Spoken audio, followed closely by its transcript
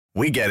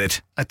We get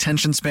it.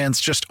 Attention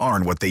spans just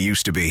aren't what they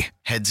used to be.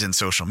 Heads in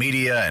social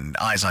media and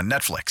eyes on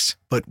Netflix.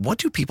 But what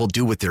do people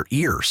do with their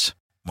ears?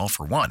 Well,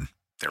 for one,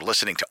 they're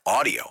listening to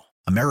audio.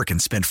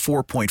 Americans spend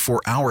 4.4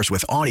 hours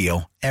with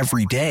audio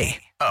every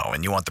day. Oh,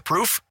 and you want the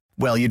proof?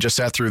 Well, you just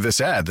sat through this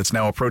ad that's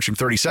now approaching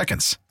 30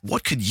 seconds.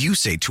 What could you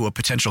say to a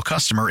potential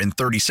customer in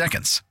 30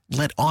 seconds?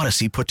 Let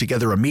Odyssey put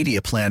together a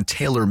media plan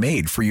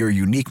tailor-made for your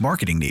unique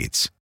marketing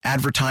needs.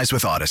 Advertise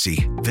with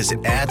Odyssey.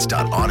 Visit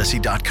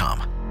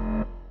ads.odyssey.com.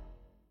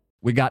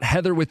 We got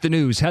Heather with the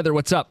news. Heather,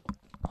 what's up?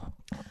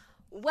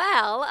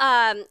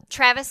 Well,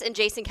 Travis and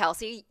Jason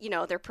Kelce,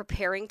 they're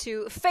preparing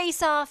to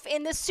face off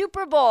in the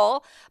Super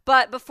Bowl.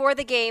 But before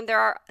the game, there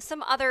are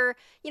some other,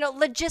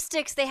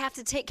 logistics they have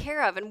to take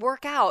care of and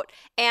work out.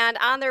 And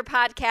on their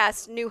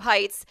podcast, New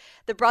Heights,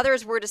 the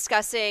brothers were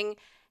discussing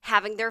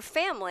having their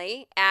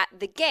family at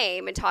the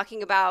game and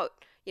talking about,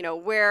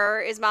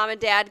 where is mom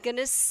and dad going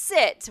to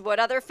sit?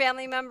 What other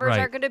family members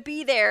are going to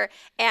be there?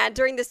 And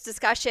during this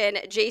discussion,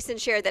 Jason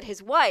shared that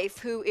his wife,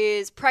 who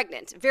is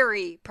pregnant,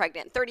 very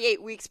pregnant,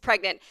 38 weeks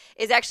pregnant,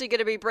 is actually going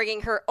to be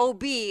bringing her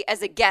OB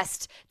as a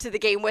guest to the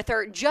game with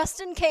her,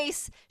 just in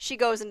case she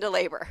goes into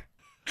labor.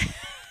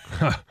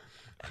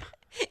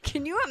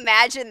 Can you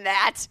imagine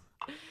that?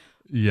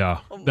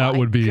 Yeah, that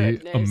would be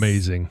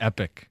amazing.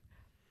 Epic.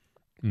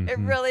 Mm-hmm. It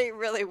really,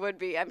 really would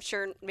be. I'm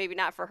sure maybe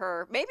not for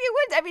her. Maybe it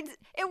would. I mean,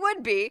 it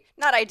would be.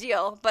 Not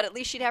ideal, but at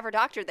least she'd have her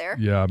doctor there.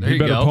 Yeah, you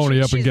better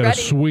pony up and get a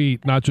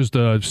suite, not just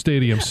a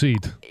stadium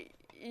seat.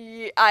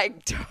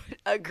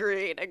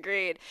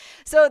 Agreed.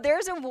 So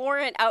there's a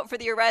warrant out for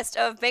the arrest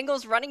of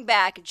Bengals running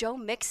back Joe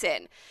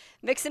Mixon.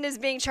 Mixon is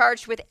being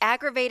charged with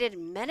aggravated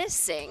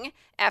menacing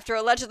after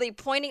allegedly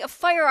pointing a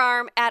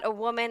firearm at a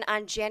woman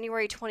on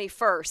January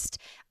 21st.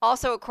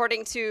 Also,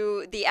 according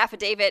to the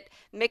affidavit,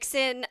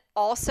 Mixon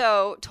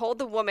also told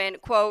the woman,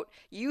 quote,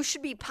 "You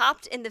should be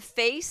popped in the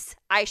face.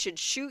 I should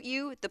shoot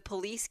you. The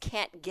police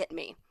can't get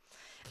me."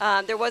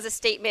 There was a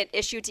statement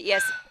issued to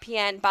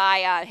ESPN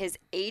by his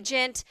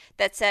agent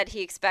that said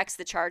he expects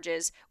the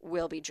charges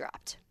will be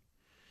dropped.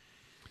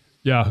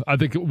 Yeah, I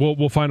think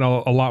we'll find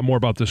out a lot more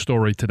about this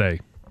story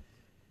today.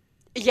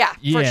 Yeah,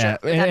 for sure.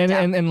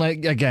 And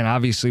like, again,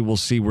 obviously we'll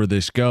see where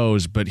this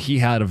goes, but he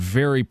had a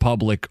very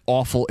public,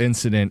 awful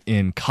incident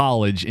in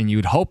college, and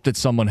you'd hope that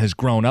someone has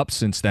grown up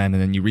since then,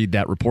 and then you read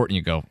that report and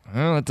you go,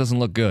 oh, that doesn't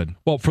look good.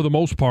 Well, for the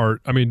most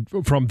part, I mean,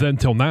 from then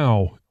till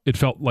now, it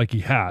felt like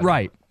he had.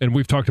 Right. And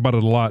we've talked about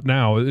it a lot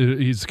now.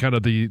 He's kind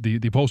of the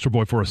poster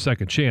boy for a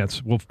second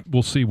chance.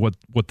 We'll see what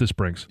this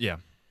brings. Yeah.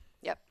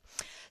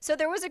 So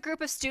there was a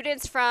group of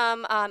students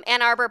from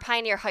Ann Arbor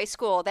Pioneer High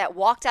School that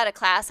walked out of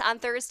class on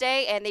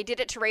Thursday, and they did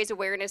it to raise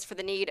awareness for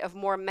the need of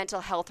more mental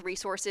health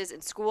resources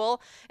in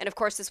school. And of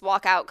course, this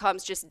walkout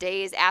comes just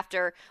days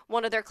after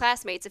one of their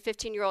classmates, a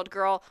 15-year-old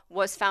girl,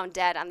 was found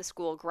dead on the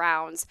school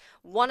grounds.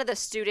 One of the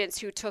students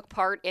who took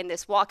part in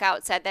this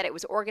walkout said that it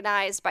was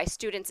organized by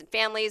students and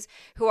families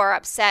who are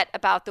upset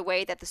about the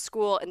way that the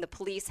school and the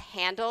police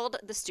handled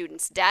the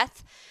student's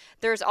death.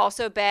 There's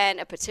also been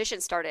a petition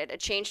started, a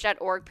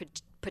change.org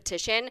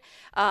petition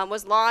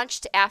was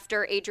launched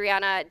after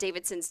Adriana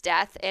Davidson's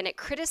death, and it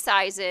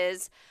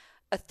criticizes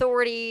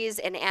authorities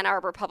in Ann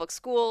Arbor Public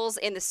Schools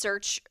in the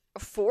search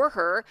for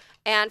her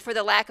and for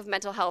the lack of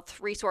mental health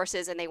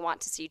resources, and they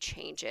want to see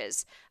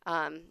changes.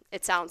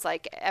 It sounds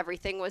like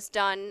everything was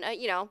done,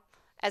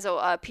 as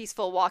a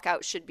peaceful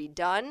walkout should be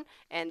done,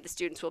 and the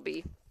students will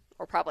be,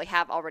 or probably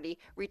have already,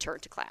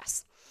 returned to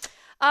class.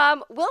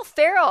 Will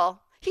Ferrell,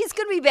 he's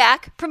going to be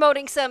back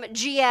promoting some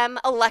GM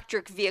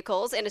electric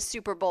vehicles in a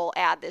Super Bowl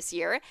ad this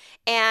year.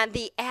 And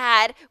the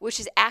ad, which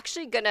is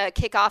actually going to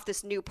kick off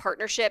this new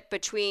partnership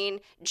between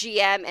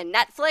GM and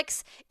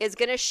Netflix, is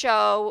going to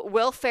show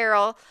Will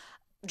Ferrell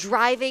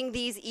driving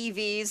these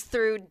EVs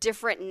through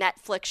different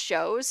Netflix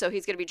shows. So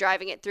he's going to be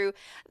driving it through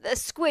the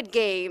Squid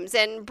Games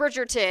and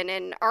Bridgerton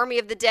and Army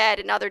of the Dead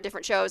and other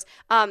different shows.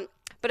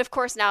 But of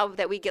course, now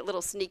that we get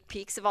little sneak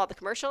peeks of all the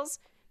commercials,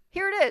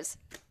 here it is.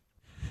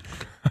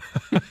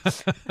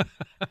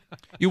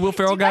 You Will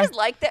Ferrell guy? Do you guys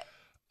like that?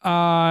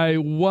 I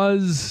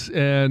was,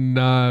 and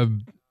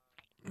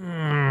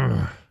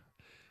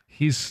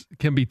he's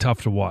can be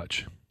tough to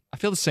watch. I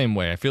feel the same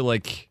way. I feel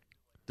like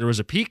there was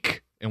a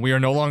peak, and we are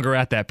no longer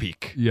at that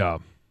peak. Yeah.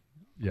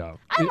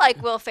 I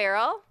like Will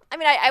Ferrell. I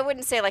mean, I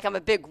wouldn't say like I'm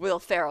a big Will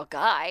Ferrell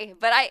guy,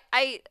 but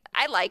I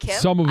like him.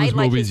 Some of his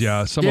movies,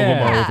 some of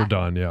them are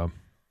overdone, yeah.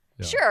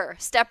 Sure.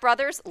 Step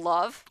Brothers,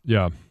 love.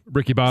 Yeah.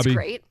 Ricky Bobby. It's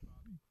great.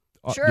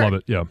 Sure. Love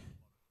it, yeah.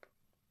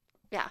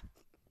 Yeah.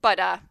 But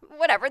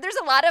whatever. There's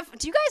a lot of.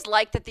 Do you guys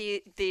like that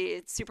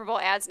the Super Bowl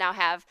ads now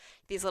have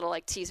these little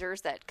like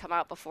teasers that come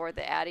out before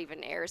the ad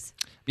even airs?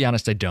 Be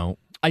honest, I don't.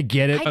 I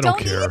get it. I don't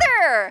care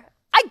either.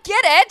 I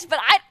get it, but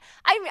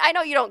I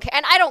know you don't care,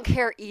 and I don't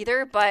care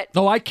either. But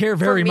I care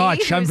very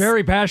much. I'm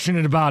very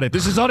passionate about it.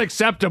 This is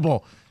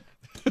unacceptable.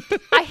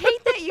 I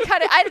hate that you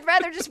kind of. I'd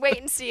rather just wait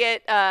and see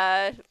it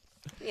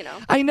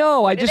I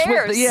know. I just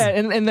airs.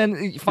 and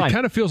then fine. It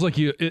kind of feels like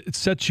it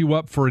sets you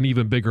up for an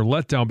even bigger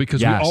letdown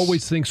because we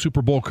always think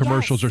Super Bowl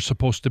commercials are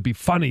supposed to be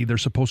funny. They're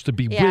supposed to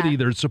be witty.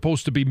 They're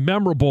supposed to be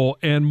memorable,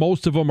 and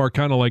most of them are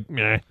kind of like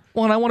meh.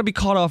 Well, and I want to be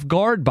caught off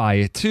guard by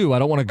it too. I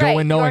don't want to go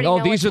in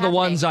knowing, these are the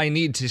ones I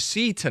need to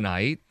see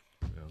tonight.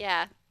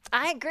 Yeah,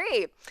 I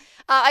agree.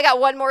 I got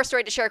one more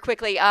story to share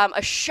quickly.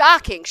 A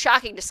shocking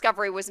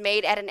discovery was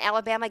made at an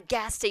Alabama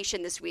gas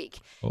station this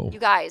week. Oh. You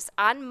guys,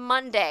 on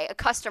Monday, a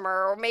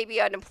customer or maybe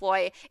an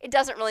employee, it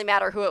doesn't really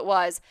matter who it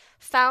was,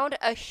 found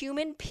a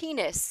human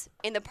penis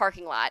in the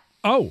parking lot.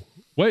 Oh,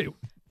 wait.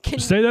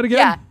 Say that again?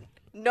 Yeah.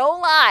 No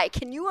lie.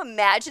 Can you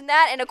imagine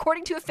that? And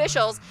according to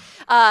officials,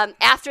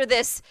 after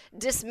this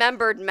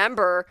dismembered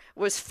member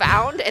was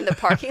found in the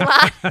parking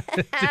lot,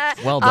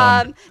 well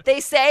done.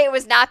 They say it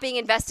was not being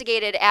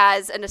investigated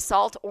as an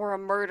assault or a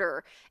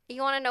murder.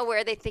 You want to know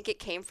where they think it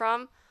came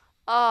from?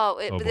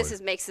 This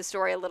makes the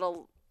story a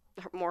little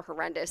more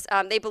horrendous.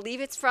 They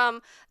believe it's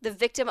from the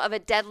victim of a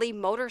deadly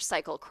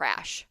motorcycle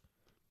crash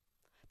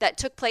that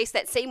took place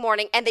that same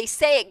morning, and they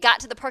say it got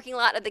to the parking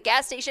lot of the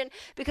gas station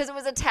because it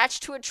was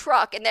attached to a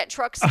truck, and that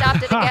truck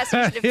stopped at a gas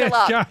station to fill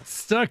up. Got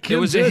stuck it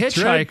was a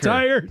hitchhiker.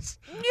 Tires.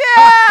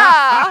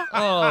 Yeah.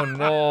 Oh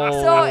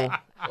no.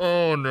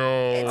 Oh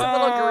no. It's a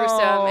little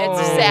gruesome.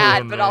 It's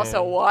sad, but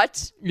also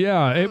what?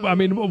 Yeah. I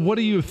mean, what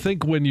do you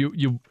think when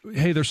you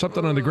hey, there's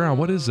something on the ground?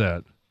 What is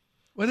that?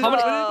 What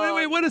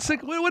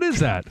is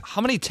that?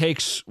 How many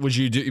takes would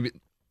you do?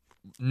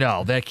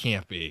 No, that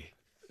can't be.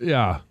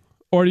 Yeah.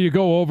 Or do you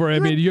go over? I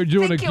mean, you're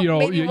doing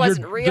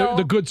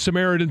the Good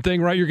Samaritan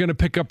thing, right? You're going to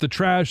pick up the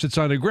trash that's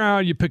on the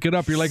ground. You pick it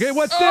up. You're like, hey,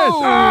 what's this?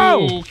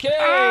 Oh,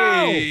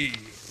 okay.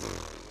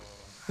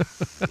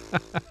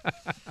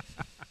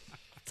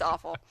 It's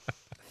awful.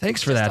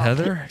 Thanks for that,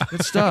 Heather.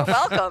 Good stuff. You're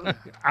welcome.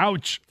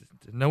 Ouch.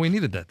 Didn't know we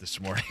needed that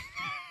this morning.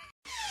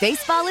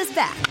 Baseball is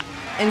back,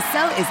 and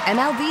so is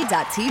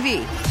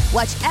MLB.tv.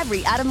 Watch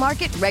every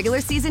out-of-market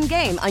regular season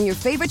game on your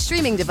favorite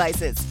streaming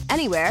devices,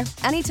 anywhere,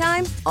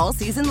 anytime, all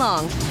season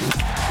long.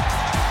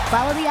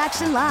 Follow the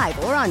action live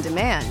or on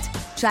demand.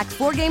 Track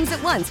 4 games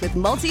at once with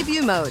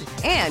multi-view mode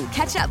and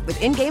catch up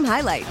with in-game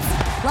highlights.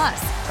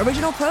 Plus,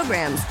 original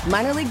programs,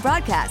 minor league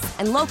broadcasts,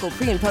 and local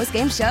pre- and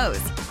post-game shows.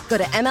 Go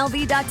to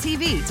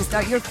MLB.tv to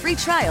start your free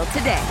trial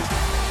today.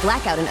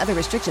 Blackout and other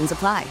restrictions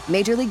apply.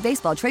 Major League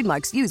Baseball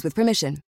trademarks used with permission.